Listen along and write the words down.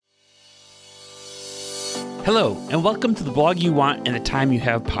Hello, and welcome to the Blog You Want and the Time You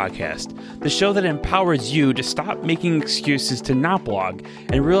Have podcast, the show that empowers you to stop making excuses to not blog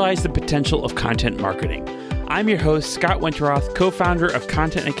and realize the potential of content marketing. I'm your host, Scott Winterroth, co-founder of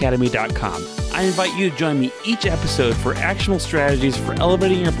ContentAcademy.com. I invite you to join me each episode for actionable strategies for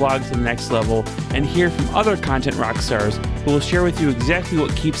elevating your blog to the next level and hear from other content rock stars who will share with you exactly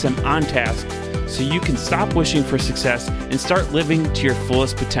what keeps them on task so you can stop wishing for success and start living to your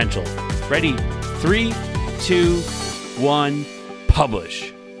fullest potential. Ready? 3, 2, 1,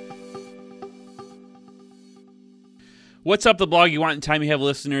 publish. What's up, the Blog You Want and Time You Have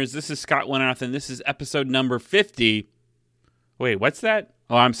listeners? This is Scott Winterroth, and this is episode number 50. Wait, what's that?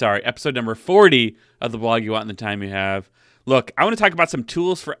 Oh, I'm sorry. Episode number 40 of the Blog You Want and the Time You Have. Look, I want to talk about some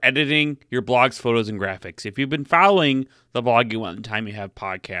tools for editing your blog's photos and graphics. If you've been following the Blog You Want and Time You Have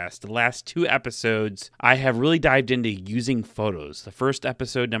podcast, the last 2 episodes, I have really dived into using photos. The first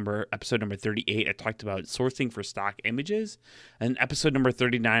episode number 38, I talked about sourcing for stock images. And episode number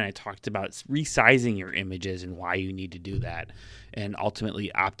 39, I talked about resizing your images and why you need to do that. And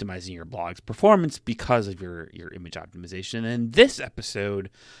ultimately optimizing your blog's performance because of your image optimization. And in this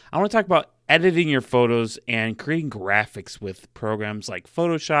episode, I want to talk about editing your photos and creating graphics with programs like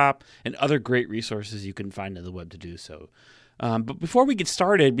Photoshop and other great resources you can find on the web to do so. But before we get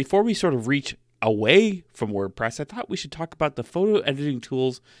started, before we sort of reach away from WordPress, I thought we should talk about the photo editing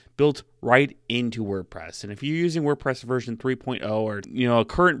tools built right into WordPress. And if you're using WordPress version 3.0 or a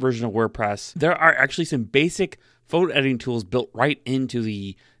current version of WordPress, there are actually some basic photo editing tools built right into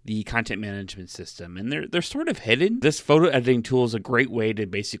the content management system, and they're sort of hidden. This photo editing tool is a great way to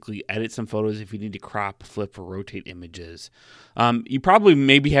basically edit some photos if you need to crop, flip, or rotate images. You probably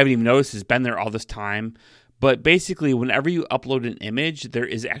maybe haven't even noticed it's been there all this time, but basically whenever you upload an image, there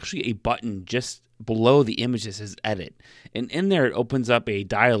is actually a button just below the image that says edit. And in there, it opens up a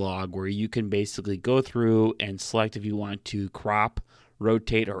dialog where you can basically go through and select if you want to crop,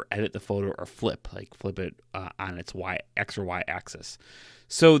 rotate, or edit the photo, or flip it on its X or Y axis.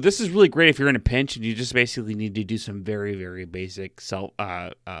 So this is really great if you're in a pinch and you just basically need to do some very, very basic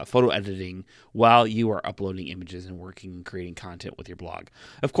photo editing while you are uploading images and working and creating content with your blog.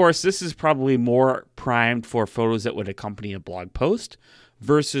 Of course, this is probably more primed for photos that would accompany a blog post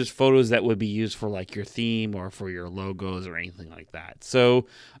versus photos that would be used for like your theme or for your logos or anything like that. So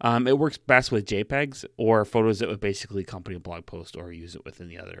it works best with JPEGs or photos that would basically accompany a blog post or use it within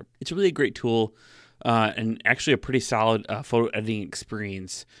the other. It's really a great tool and actually a pretty solid photo editing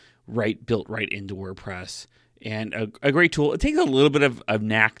experience built right into WordPress, and a great tool. It takes a little bit of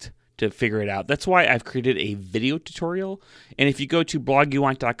knack to figure it out. That's why I've created a video tutorial. And if you go to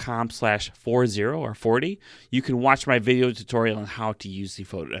blogyouwant.com/40 or 40, you can watch my video tutorial on how to use the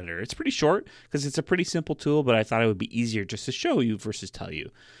photo editor. It's pretty short because it's a pretty simple tool, but I thought it would be easier just to show you versus tell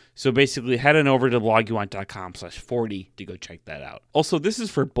you. So basically head on over to blogyouwant.com/40 to go check that out. Also, this is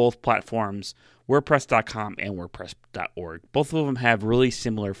for both platforms, WordPress.com and WordPress.org. Both of them have really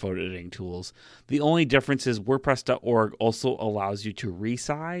similar photo editing tools. The only difference is WordPress.org also allows you to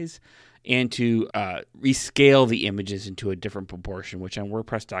resize and to rescale the images into a different proportion, which on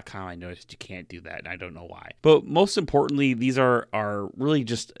WordPress.com I noticed you can't do that, and I don't know why. But most importantly, these are really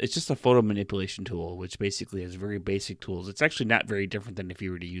it's just a photo manipulation tool, which basically has very basic tools. It's actually not very different than if you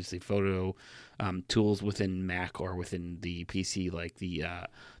were to use the photo tools within Mac or within the PC, like the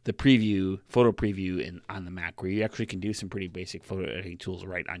photo preview on the Mac, where you actually can do some pretty basic photo editing tools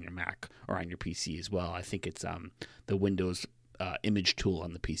right on your Mac or on your PC as well. I think it's the Windows image tool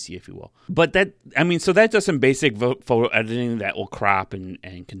on the PC, if you will. But that does some basic photo editing that will crop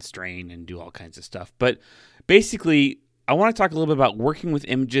and constrain and do all kinds of stuff. But basically, I want to talk a little bit about working with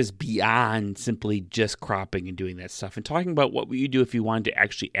images beyond simply just cropping and doing that stuff, and talking about what would you do if you wanted to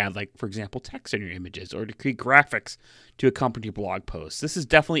actually add, like, for example, text in your images or to create graphics to accompany your blog posts. This is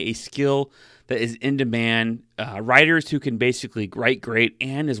definitely a skill that is in demand. Writers who can basically write great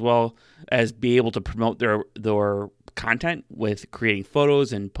and as well as be able to promote their content with creating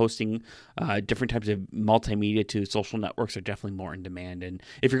photos and posting different types of multimedia to social networks are definitely more in demand. And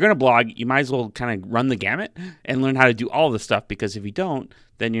if you're going to blog, you might as well kind of run the gamut and learn how to do all this stuff, because if you don't,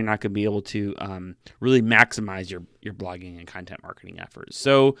 then you're not going to be able to really maximize your blogging and content marketing efforts.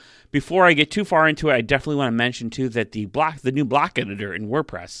 So before I get too far into it, I definitely want to mention too that the new block editor in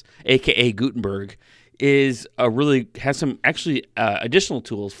WordPress, aka Gutenberg, has some actually additional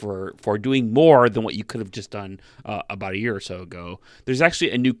tools for doing more than what you could have just done about a year or so ago. There's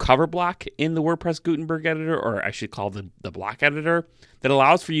actually a new cover block in the WordPress Gutenberg editor, or actually called the block editor, that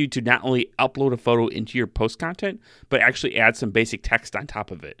allows for you to not only upload a photo into your post content, but actually add some basic text on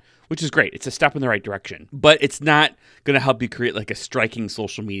top of it, which is great. It's a step in the right direction, but it's not going to help you create like a striking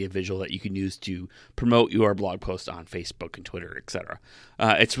social media visual that you can use to promote your blog post on Facebook and Twitter, etc.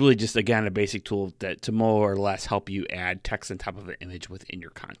 It's really just, again, a basic tool that to more or less help you add text on top of an image within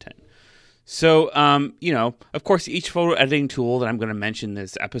your content. So, of course, each photo editing tool that I'm going to mention in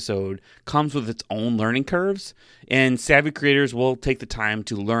this episode comes with its own learning curves, and savvy creators will take the time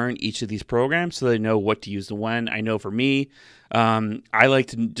to learn each of these programs so they know what to use and when. I know for me, I like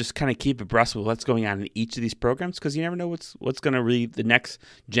to just kind of keep abreast with what's going on in each of these programs because you never know what's going to be the next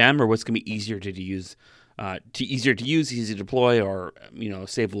gem or what's going to be easier to use. Easier to use, easy to deploy, or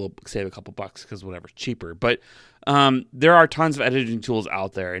save a couple bucks because whatever's cheaper. But there are tons of editing tools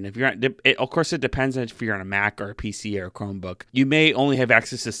out there, and if you're of course it depends on if you're on a Mac or a PC or a Chromebook. You may only have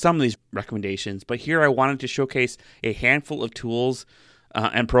access to some of these recommendations, but here I wanted to showcase a handful of tools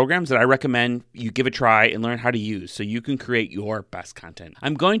and programs that I recommend you give a try and learn how to use so you can create your best content.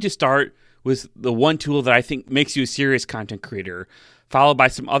 I'm going to start with the one tool that I think makes you a serious content creator, followed by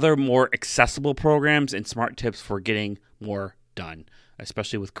some other more accessible programs and smart tips for getting more done,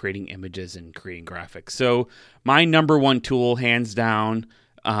 especially with creating images and creating graphics. So my number one tool, hands down,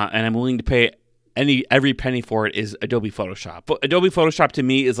 and I'm willing to pay every penny for it, is Adobe Photoshop. But Adobe Photoshop to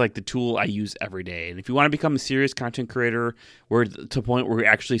me is like the tool I use every day. And if you want to become a serious content creator, we're to a point where you're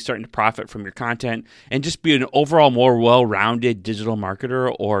actually starting to profit from your content and just be an overall more well-rounded digital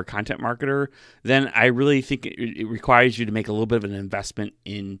marketer or content marketer, then I really think it requires you to make a little bit of an investment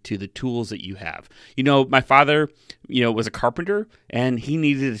into the tools that you have. My father, was a carpenter, and he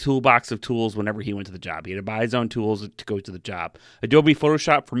needed a toolbox of tools whenever he went to the job. He had to buy his own tools to go to the job. Adobe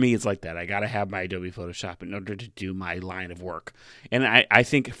Photoshop for me is like that. I got to have my Adobe Photoshop in order to do my line of work. And I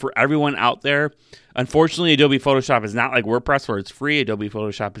think for everyone out there, unfortunately, Adobe Photoshop is not like WordPress where it's free. Adobe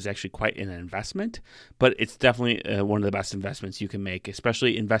Photoshop is actually quite an investment, but it's definitely one of the best investments you can make,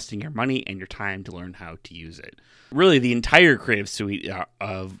 especially investing your money and your time to learn how to use it. Really, the entire creative suite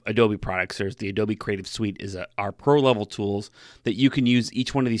of Adobe products, there's the Adobe Creative Suite, is our pro-level tools that you can use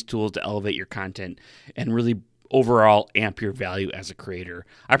each one of these tools to elevate your content and really overall amp your value as a creator.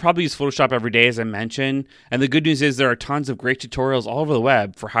 I probably use Photoshop every day, as I mentioned, and the good news is there are tons of great tutorials all over the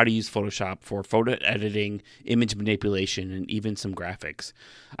web for how to use Photoshop for photo editing, image manipulation, and even some graphics.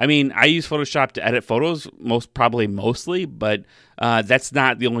 I use Photoshop to edit photos mostly, but that's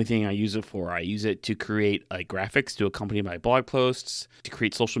not the only thing I use it for. I use it to create graphics to accompany my blog posts, to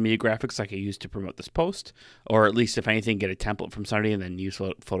create social media graphics like I use to promote this post, or at least if anything, get a template from somebody and then use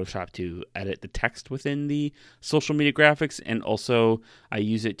Photoshop to edit the text within the social media graphics. And also I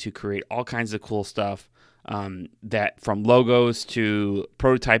use it to create all kinds of cool stuff, that from logos to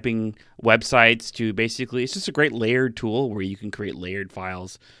prototyping websites to basically, it's just a great layered tool where you can create layered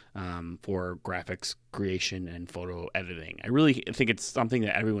files for graphics creation and photo editing. I really think it's something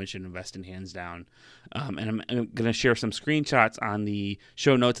that everyone should invest in, hands down. And I'm going to share some screenshots on the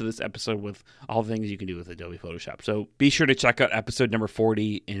show notes of this episode with all the things you can do with Adobe Photoshop. So be sure to check out episode number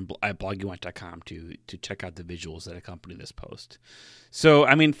 40 at blogyouwant.com to check out the visuals that accompany this post. So,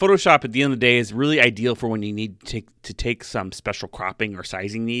 Photoshop at the end of the day is really ideal for when you need to take some special cropping or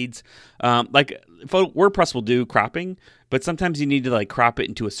sizing needs. WordPress will do cropping, but sometimes you need to crop it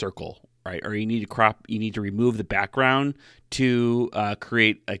into a circle, right? Or you need to remove the background to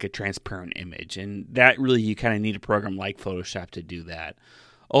create a transparent image. And that really, you kind of need a program like Photoshop to do that.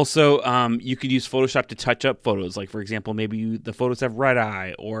 Also, you could use Photoshop to touch up photos. Like, for example, maybe the photos have red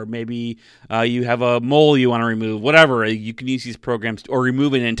eye, or maybe you have a mole you want to remove, whatever. You can use these programs, or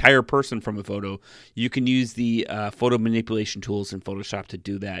remove an entire person from a photo. You can use the photo manipulation tools in Photoshop to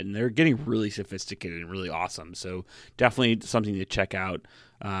do that. And they're getting really sophisticated and really awesome. So definitely something to check out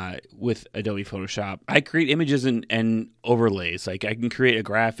with Adobe Photoshop. I create images and overlays. I can create a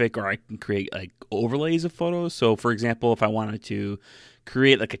graphic, or I can create overlays of photos. So, for example, if I wanted to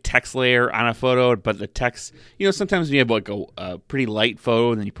create a text layer on a photo, but the text, sometimes when you have a pretty light photo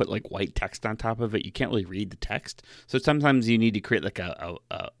and then you put white text on top of it, you can't really read the text. So sometimes you need to create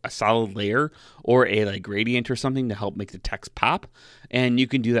a solid layer or a gradient or something to help make the text pop. And you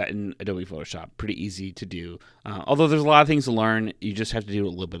can do that in Adobe Photoshop. Pretty easy to do. Although there's a lot of things to learn, you just have to do it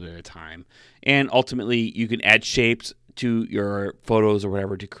a little bit at a time. And ultimately, you can add shapes to your photos or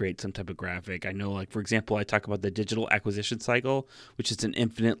whatever to create some type of graphic. I know, like, for example, I talk about the digital acquisition cycle, which is an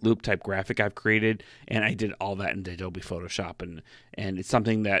infinite loop type graphic I've created, and I did all that in Adobe Photoshop, and it's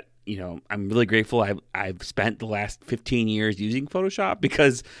something that, you know, I'm really grateful I've spent the last 15 years using Photoshop,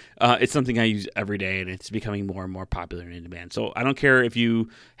 because it's something I use every day, and it's becoming more and more popular and in demand. So I don't care if you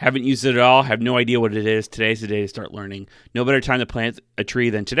haven't used it at all, have no idea what it is. Today's the day to start learning. No better time to plant a tree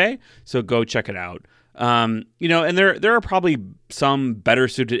than today, so go check it out. You know, and there are probably some better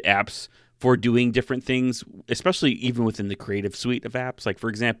suited apps for doing different things, especially even within the creative suite of apps. Like, for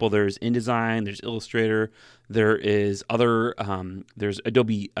example, there's InDesign, there's Illustrator, there is other, there's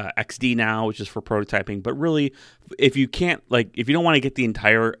Adobe XD now, which is for prototyping. But really, if you don't want to get the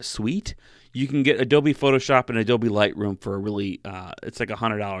entire suite, you can get Adobe Photoshop and Adobe Lightroom for it's like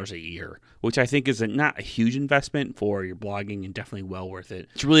 $100 a year, which I think is not a huge investment for your blogging, and definitely well worth it.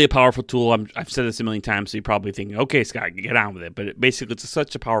 It's really a powerful tool. I've said this a million times, so you're probably thinking, okay, Scott, get on with it. But basically, it's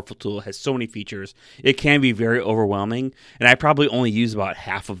such a powerful tool. It has so many features. It can be very overwhelming, and I probably only use about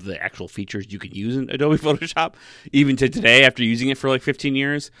half of the actual features you can use in Adobe Photoshop, even to today after using it for like 15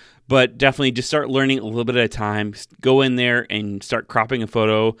 years. But definitely just start learning a little bit at a time. Go in there and start cropping a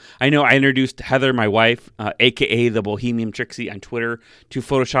photo. I know I introduced Heather, my wife, a.k.a. the Bohemian Trixie on Twitter, to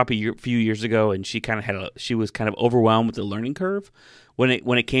Photoshop a few years ago, and she was kind of overwhelmed with the learning curve when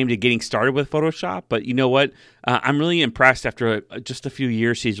it came to getting started with Photoshop. But you know what? I'm really impressed. After just a few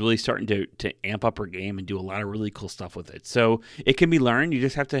years, she's really starting to amp up her game and do a lot of really cool stuff with it. So it can be learned. You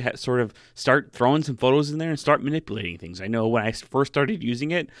just have to sort of start throwing some photos in there and start manipulating things. I know when I first started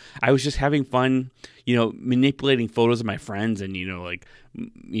using it, I was just having fun, you know, manipulating photos of my friends and,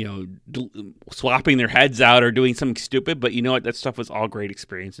 swapping their heads out or doing something stupid. But you know what? That stuff was all great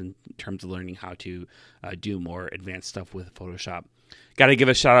experience in terms of learning how to do more advanced stuff with Photoshop. Got to give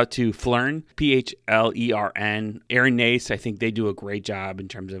a shout out to Phlearn, P-H-L-E-R-N. Aaron Nace, I think they do a great job in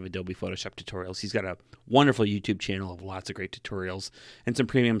terms of Adobe Photoshop tutorials. He's got a wonderful YouTube channel of lots of great tutorials and some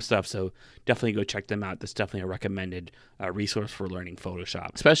premium stuff, so definitely go check them out. That's definitely a recommended resource for learning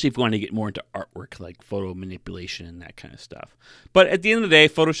Photoshop, especially if you want to get more into artwork like photo manipulation and that kind of stuff. But at the end of the day,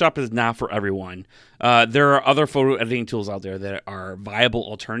 Photoshop is not for everyone. There are other photo editing tools out there that are viable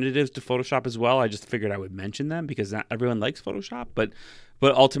alternatives to Photoshop as well. I just figured I would mention them because not everyone likes Photoshop, but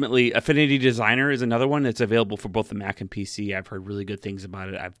ultimately, Affinity Designer is another one that's available for both the Mac and PC. I've heard really good things about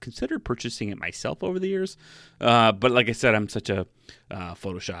it. I've considered purchasing it myself over the years. But like I said, I'm such a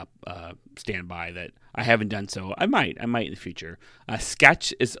Photoshop standby that I haven't done so. I might in the future.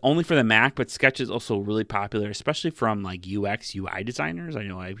 Sketch is only for the Mac, but Sketch is also really popular, especially from like UX, UI designers. I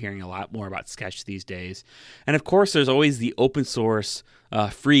know I'm hearing a lot more about Sketch these days. And of course, there's always the open source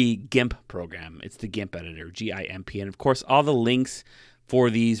free GIMP program. It's the GIMP editor, GIMP. And of course, all the links for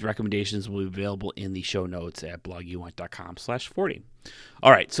these recommendations will be available in the show notes at blogyouwant.com/40.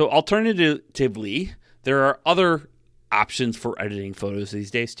 All right, so alternatively, there are other options for editing photos these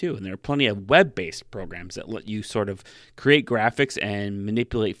days too, and there are plenty of web-based programs that let you sort of create graphics and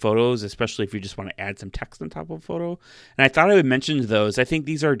manipulate photos, especially if you just want to add some text on top of a photo. And I thought I would mention those. I think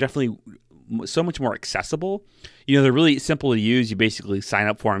these are definitely so much more accessible. You know, they're really simple to use. You basically sign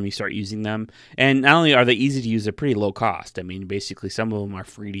up for them, you start using them. And not only are they easy to use, they're pretty low cost. I mean, basically some of them are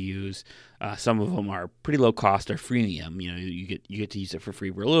free to use. Some of them are pretty low cost or freemium. You know, you get to use it for free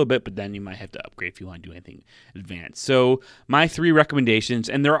for a little bit, but then you might have to upgrade if you want to do anything advanced. So my 3 recommendations,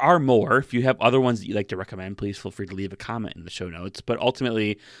 and there are more. If you have other ones that you'd like to recommend, please feel free to leave a comment in the show notes. But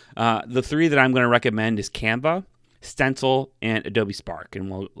ultimately, the 3 that I'm going to recommend is Canva, Stencil, and Adobe Spark,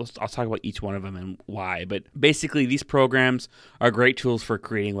 and I'll talk about each one of them and why. But basically, these programs are great tools for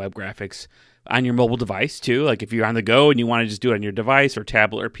creating web graphics on your mobile device too. Like if you're on the go and you want to just do it on your device or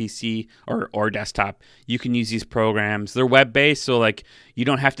tablet or PC or desktop, you can use these programs. They're web-based, so like you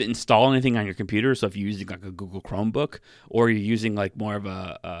don't have to install anything on your computer. So if you're using like a Google Chromebook or you're using like more of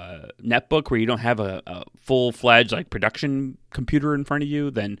a netbook where you don't have a full-fledged like production computer in front of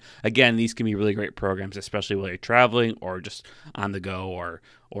you, then again, these can be really great programs, especially while you're traveling or just on the go or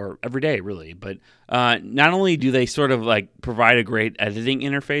every day, really. But not only do they sort of like provide a great editing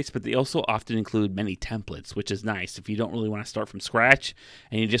interface, but they also often include many templates, which is nice. If you don't really want to start from scratch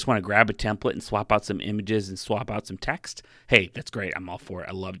and you just want to grab a template and swap out some images and swap out some text, hey, that's great. I'm all for it.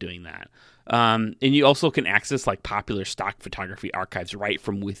 I love doing that. And you also can access like popular stock photography archives right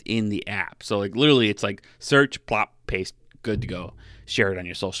from within the app. So like literally it's like search, plop, paste, good to go. Share it on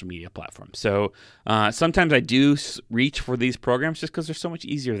your social media platform. So sometimes I do reach for these programs just because they're so much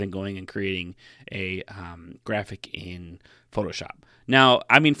easier than going and creating a graphic in Photoshop. Now,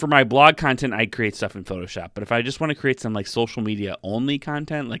 I mean, for my blog content, I create stuff in Photoshop. But if I just want to create some like social media only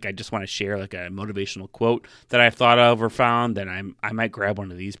content, like I just want to share like a motivational quote that I've thought of or found, then I might grab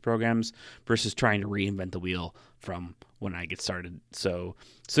one of these programs versus trying to reinvent the wheel from when I get started. So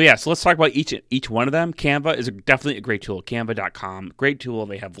let's talk about each one of them. Canva is definitely a great tool. Canva.com, great tool.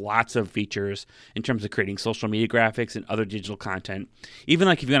 They have lots of features in terms of creating social media graphics and other digital content. Even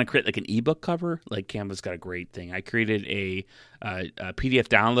like if you're going to create like an ebook cover, like Canva's got a great thing. I created a PDF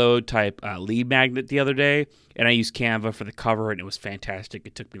download type lead magnet the other day, and I used Canva for the cover, and it was fantastic.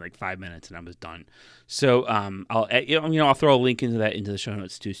 It took me like 5 minutes, and I was done. So I'll throw a link into the show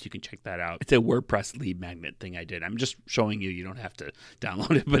notes too, so you can check that out. It's a WordPress lead magnet thing I did. I'm just showing you. You don't have to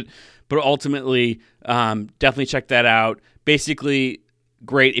download it, but ultimately, definitely check that out. Basically,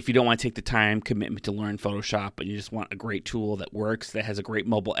 great if you don't want to take the time commitment to learn Photoshop, and you just want a great tool that works, that has a great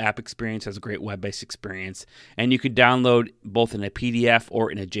mobile app experience, has a great web-based experience, and you could download both in a PDF or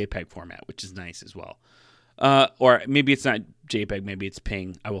in a JPEG format, which is nice as well. Or maybe it's not JPEG, maybe it's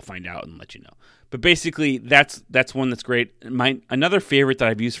PNG. I will find out and let you know. But basically, that's one that's great. Another favorite that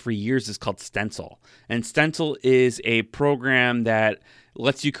I've used for years is called Stencil. And Stencil is a program that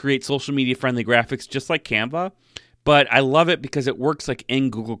lets you create social media friendly graphics just like Canva. But I love it because it works like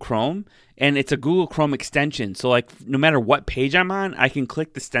in Google Chrome, and it's a Google Chrome extension. So like no matter what page I'm on, I can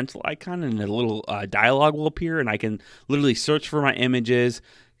click the stencil icon and a little dialogue will appear, and I can literally search for my images,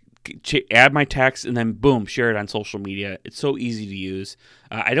 add my text, and then boom, share it on social media. It's so easy to use.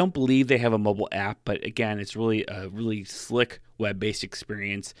 I don't believe they have a mobile app, but again, it's really a really slick web-based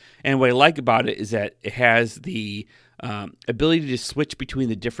experience. And what I like about it is that it has the ability to switch between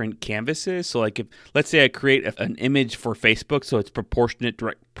the different canvases. So like if, let's say I create an image for Facebook, so it's proportionate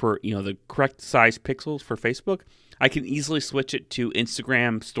the correct size pixels for Facebook, I can easily switch it to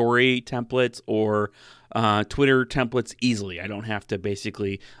Instagram story templates or Twitter templates easily. I don't have to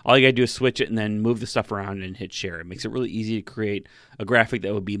all you got to do is switch it and then move the stuff around and hit share. It makes it really easy to create a graphic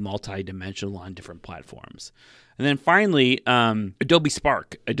that would be multi-dimensional on different platforms. And then finally, Adobe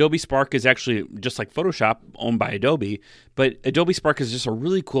Spark. Adobe Spark is actually just like Photoshop, owned by Adobe, but Adobe Spark is just a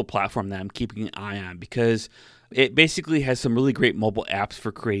really cool platform that I'm keeping an eye on because it basically has some really great mobile apps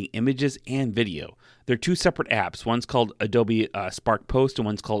for creating images and video. They're two separate apps. One's called Adobe Spark Post and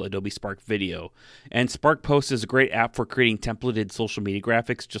one's called Adobe Spark Video. And Spark Post is a great app for creating templated social media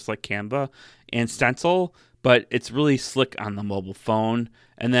graphics just like Canva and Stencil, but it's really slick on the mobile phone.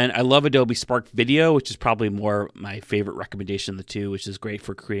 And then I love Adobe Spark Video, which is probably more my favorite recommendation of the two, which is great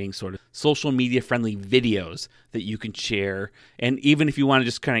for creating sort of social media friendly videos that you can share. And even if you want to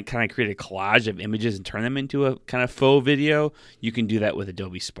just kind of create a collage of images and turn them into a kind of faux video, you can do that with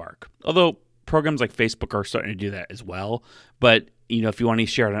Adobe Spark. Although programs like Facebook are starting to do that as well. But if you want to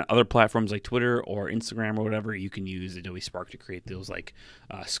share it on other platforms like Twitter or Instagram or whatever, you can use Adobe Spark to create those like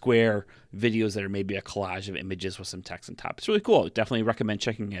square videos that are maybe a collage of images with some text on top. It's really cool. Definitely recommend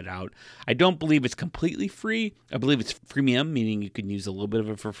checking it out. I don't believe it's completely free. I believe it's freemium, meaning you can use a little bit of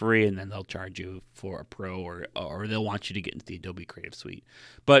it for free, and then they'll charge you for a pro or they'll want you to get into the Adobe Creative Suite.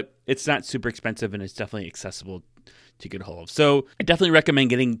 But it's not super expensive, and it's definitely accessible to get a hold of. So I definitely recommend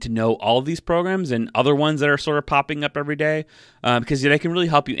getting to know all of these programs and other ones that are sort of popping up every day because they can really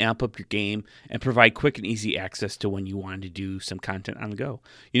help you amp up your game and provide quick and easy access to when you want to do some content on the go.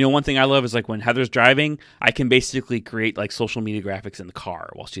 One thing I love is like when Heather's driving, I can basically create like social media graphics in the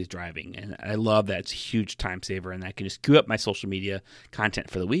car while she's driving. And I love that. It's a huge time saver, and I can just queue up my social media content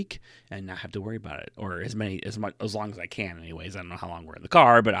for the week and not have to worry about it, or as long as I can anyways. I don't know how long we're in the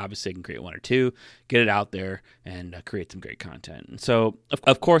car, but obviously I can create one or two, get it out there, and create some great content. And so,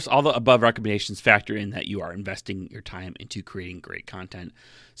 of course, all the above recommendations factor in that you are investing your time into creating great content.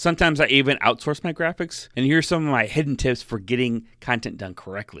 Sometimes I even outsource my graphics, and here's some of my hidden tips for getting content done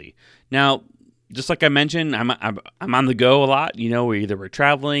correctly. Now, just like I mentioned, I'm on the go a lot. We're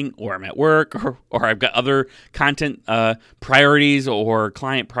traveling, or I'm at work, or I've got other content priorities or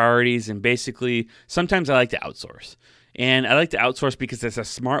client priorities, and basically sometimes I like to outsource. And I like to outsource because it's a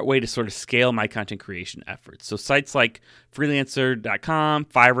smart way to sort of scale my content creation efforts. So sites like freelancer.com,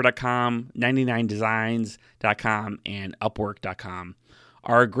 fiverr.com, 99designs.com, and upwork.com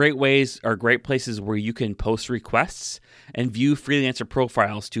are great places where you can post requests and view freelancer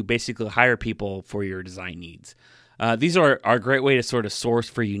profiles to basically hire people for your design needs. These are a great way to sort of source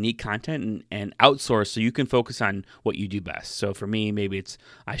for unique content and outsource so you can focus on what you do best. So for me, maybe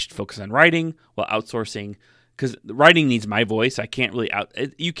I should focus on writing while outsourcing because writing needs my voice. I can't really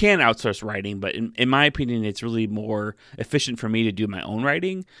you can outsource writing, but in my opinion, it's really more efficient for me to do my own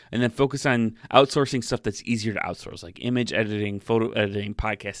writing and then focus on outsourcing stuff that's easier to outsource, like image editing, photo editing,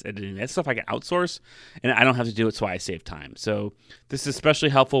 podcast editing. That stuff I can outsource, and I don't have to do it, so I save time. So this is especially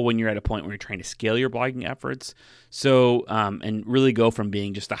helpful when you're at a point where you're trying to scale your blogging efforts. So and really go from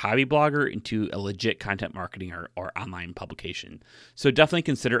being just a hobby blogger into a legit content marketing or online publication. So definitely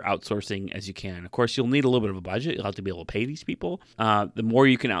consider outsourcing as you can. Of course, you'll need a little bit of a budget. You'll have to be able to pay these people. The more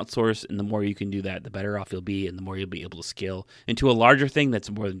you can outsource and the more you can do that, the better off you'll be, and the more you'll be able to scale into a larger thing that's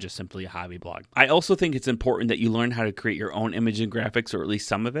more than just simply a hobby blog. I also think it's important that you learn how to create your own image and graphics, or at least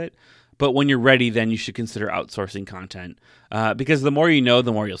some of it. But when you're ready, then you should consider outsourcing content because the more you know,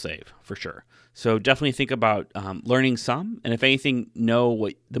 the more you'll save, for sure. So definitely think about learning some, and if anything,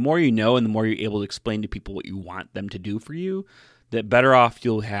 the more you know and the more you're able to explain to people what you want them to do for you, the better off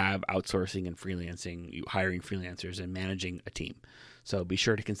you'll have outsourcing and freelancing, hiring freelancers and managing a team. So be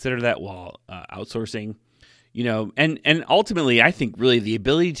sure to consider that while outsourcing. And ultimately, I think really the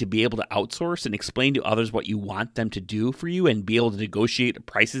ability to be able to outsource and explain to others what you want them to do for you and be able to negotiate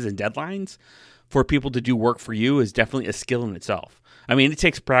prices and deadlines for people to do work for you is definitely a skill in itself. I mean, it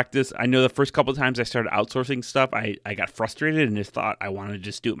takes practice. I know the first couple of times I started outsourcing stuff, I got frustrated and just thought I wanted to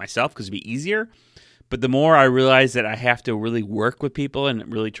just do it myself because it'd be easier. But the more I realized that I have to really work with people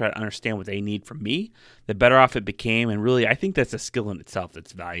and really try to understand what they need from me, the better off it became. And really, I think that's a skill in itself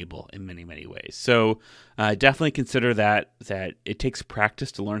that's valuable in many, many ways. So definitely consider that it takes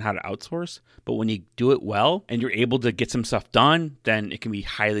practice to learn how to outsource. But when you do it well and you're able to get some stuff done, then it can be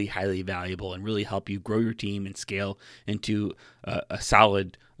highly, highly valuable and really help you grow your team and scale into a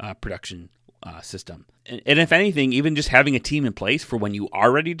solid production system. And if anything, even just having a team in place for when you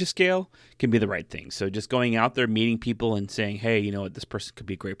are ready to scale can be the right thing. So just going out there, meeting people and saying, hey, you know what, this person could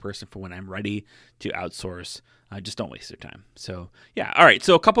be a great person for when I'm ready to outsource. Just don't waste their time. So yeah. All right.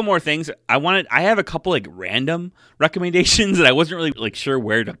 So a couple more things. I have a couple like random recommendations that I wasn't really sure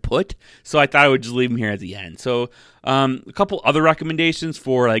where to put. So I thought I would just leave them here at the end. So a couple other recommendations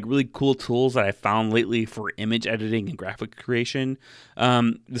for like really cool tools that I found lately for image editing and graphic creation.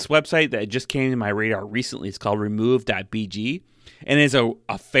 This website that just came to my radar recently is called remove.bg. And is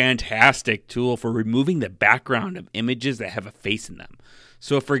a fantastic tool for removing the background of images that have a face in them.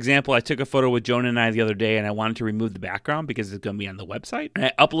 So, for example, I took a photo with Jonah and I the other day, and I wanted to remove the background because it's going to be on the website. And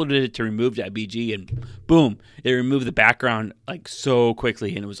I uploaded it to remove.bg, and boom, it removed the background like so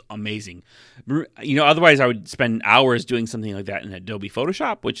quickly, and it was amazing. Otherwise I would spend hours doing something like that in Adobe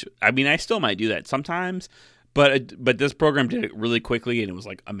Photoshop, which, I mean, I still might do that sometimes. But this program did it really quickly, and it was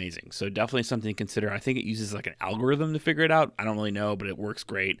like amazing. So definitely something to consider. I think it uses like an algorithm to figure it out. I don't really know, but it works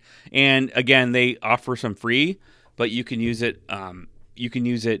great. And again, they offer some free, but you can use it.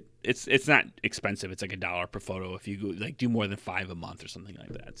 It's not expensive. It's like $1 per photo if you do more than 5 a month or something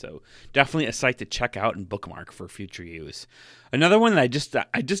like that. So definitely a site to check out and bookmark for future use. Another one that I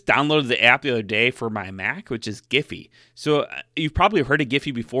just downloaded the app the other day for my Mac, which is Giphy. So you've probably heard of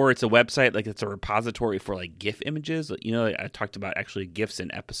Giphy before. It's a website, it's a repository for like GIF images. I talked about actually GIFs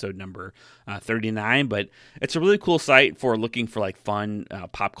in episode number 39, but it's a really cool site for looking for like fun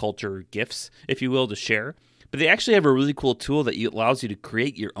pop culture GIFs, if you will, to share. But they actually have a really cool tool that allows you to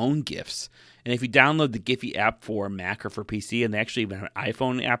create your own GIFs. And if you download the Giphy app for Mac or for PC, and they actually even have an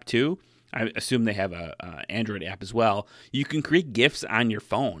iPhone app too, I assume they have a Android app as well, you can create GIFs on your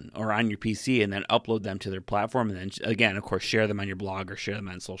phone or on your PC and then upload them to their platform. And then, again, of course, share them on your blog or share them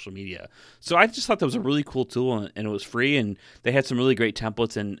on social media. So I just thought that was a really cool tool, and it was free. And they had some really great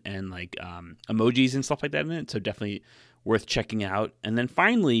templates and emojis and stuff like that in it. So definitely worth checking out. And then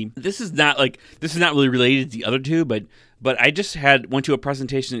finally, this is not really related to the other two, but I just went to a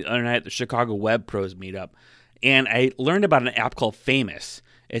presentation the other night at the Chicago Web Pros meetup, and I learned about an app called Famous.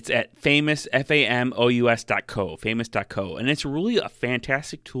 It's at famous, famous.co, famous.co, and it's really a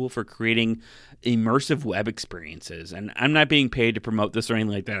fantastic tool for creating immersive web experiences. And I'm not being paid to promote this or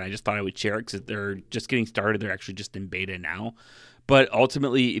anything like that. I just thought I would share it because they're just getting started. They're actually just in beta now. But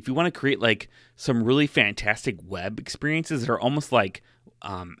ultimately, if you want to create like some really fantastic web experiences that are almost like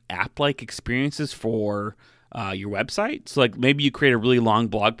app-like experiences for your website. So like maybe you create a really long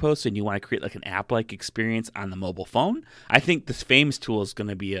blog post and you want to create like an app-like experience on the mobile phone. I think this Famous tool is going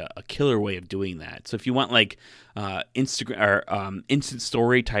to be a killer way of doing that. So if you want like Instagram or instant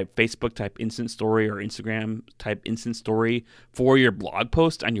story type, Facebook type instant story, or Instagram type instant story for your blog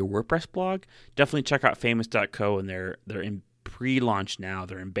post on your WordPress blog, definitely check out famous.co, and they're in pre-launch now.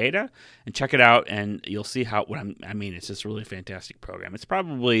 They're in beta, and check it out, and you'll see it's just a really fantastic program. It's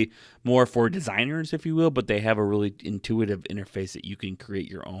probably more for designers, if you will, but they have a really intuitive interface that you can create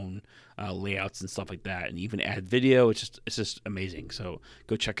your own layouts and stuff like that, and even add video. It's just amazing. So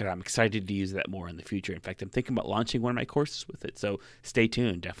go check it out. I'm excited to use that more in the future. In fact, I'm thinking about launching one of my courses with it. So stay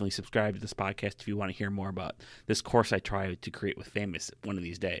tuned. Definitely subscribe to this podcast if you want to hear more about this course I try to create with Famous one of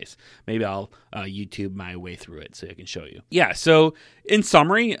these days. Maybe I'll YouTube my way through it so I can show you. Yeah. So in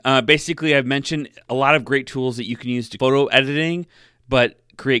summary, basically I've mentioned a lot of great tools that you can use to photo editing, but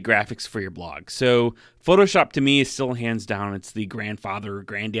create graphics for your blog. So Photoshop to me is still hands down. It's the grandfather,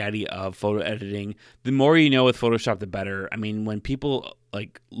 granddaddy of photo editing. The more you know with Photoshop, the better. I mean, when people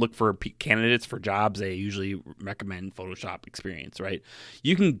look for candidates for jobs, they usually recommend Photoshop experience, right?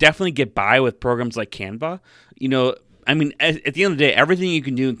 You can definitely get by with programs like Canva. I mean, at the end of the day, everything you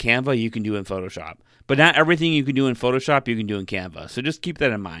can do in Canva, you can do in Photoshop. But not everything you can do in Photoshop, you can do in Canva. So just keep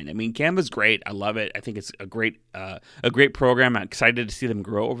that in mind. I mean, Canva's great. I love it. I think it's a great program. I'm excited to see them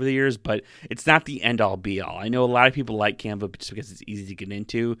grow over the years, but it's not the end-all, be-all. I know a lot of people like Canva just because it's easy to get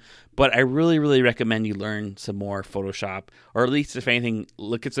into, but I really, really recommend you learn some more Photoshop, or at least, if anything,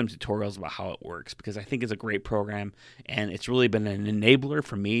 look at some tutorials about how it works, because I think it's a great program, and it's really been an enabler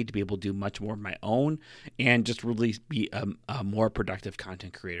for me to be able to do much more of my own and just really be a more productive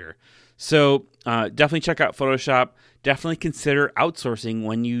content creator. So definitely check out Photoshop. Definitely consider outsourcing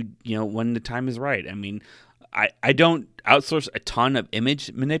when the time is right. I mean, I don't outsource a ton of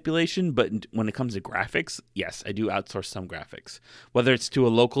image manipulation, but when it comes to graphics, yes, I do outsource some graphics. Whether it's to a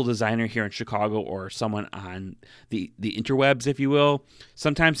local designer here in Chicago or someone on the interwebs, if you will,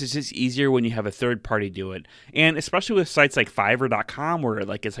 sometimes it's just easier when you have a third party do it. And especially with sites like Fiverr.com, where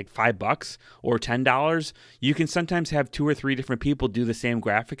it's like $5 or $10, you can sometimes have 2 or 3 different people do the same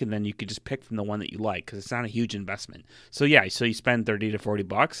graphic, and then you could just pick from the one that you like, because it's not a huge investment. So yeah, so you spend $30 to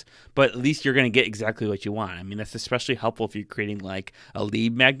 $40, but at least you're going to get exactly what you want. I mean, that's especially helpful if you're creating like a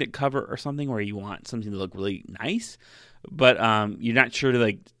lead magnet cover or something where you want something to look really nice, but you're not sure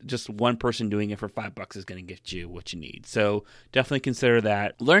to just one person doing it for $5 is going to get you what you need. So definitely consider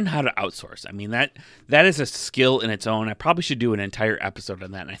that. Learn how to outsource. I mean, that is a skill in its own. I probably should do an entire episode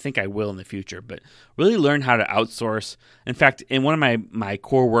on that, and I think I will in the future, but really learn how to outsource. In fact, in one of my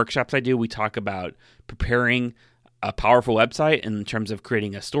core workshops I do, we talk about preparing a powerful website in terms of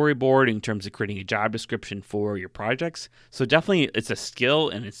creating a storyboard, in terms of creating a job description for your projects. So definitely it's a skill,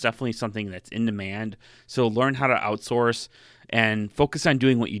 and it's definitely something that's in demand. So learn how to outsource and focus on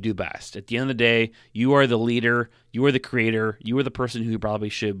doing what you do best. At the end of the day, you are the leader, you are the creator, you are the person who probably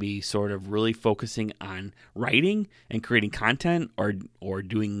should be sort of really focusing on writing and creating content, or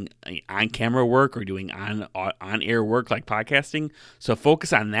doing on-camera work, or doing on-air work like podcasting. So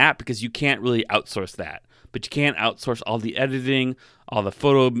focus on that, because you can't really outsource that. But you can't outsource all the editing, all the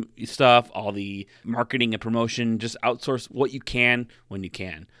photo stuff, all the marketing and promotion. Just outsource what you can when you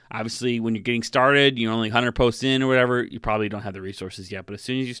can. Obviously, when you're getting started, you're only 100 posts in or whatever, you probably don't have the resources yet. But as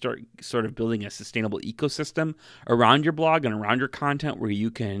soon as you start sort of building a sustainable ecosystem around your blog and around your content where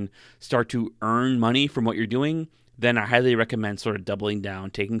you can start to earn money from what you're doing, then I highly recommend sort of doubling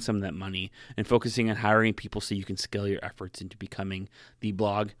down, taking some of that money, and focusing on hiring people so you can scale your efforts into becoming the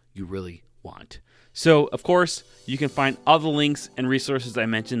blog you really want. So, of course, you can find all the links and resources I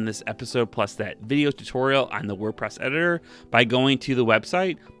mentioned in this episode, plus that video tutorial on the WordPress editor, by going to the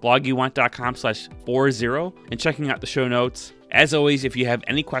website, blogyouwant.com/40, and checking out the show notes. As always, if you have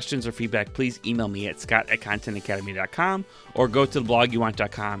any questions or feedback, please email me at scott@contentacademy.com, or go to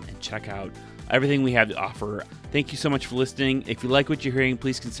blogyouwant.com and check out everything we have to offer. Thank you so much for listening. If you like what you're hearing,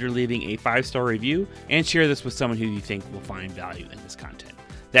 please consider leaving a 5-star review and share this with someone who you think will find value in this content.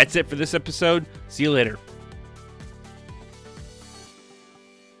 That's it for this episode. See you later.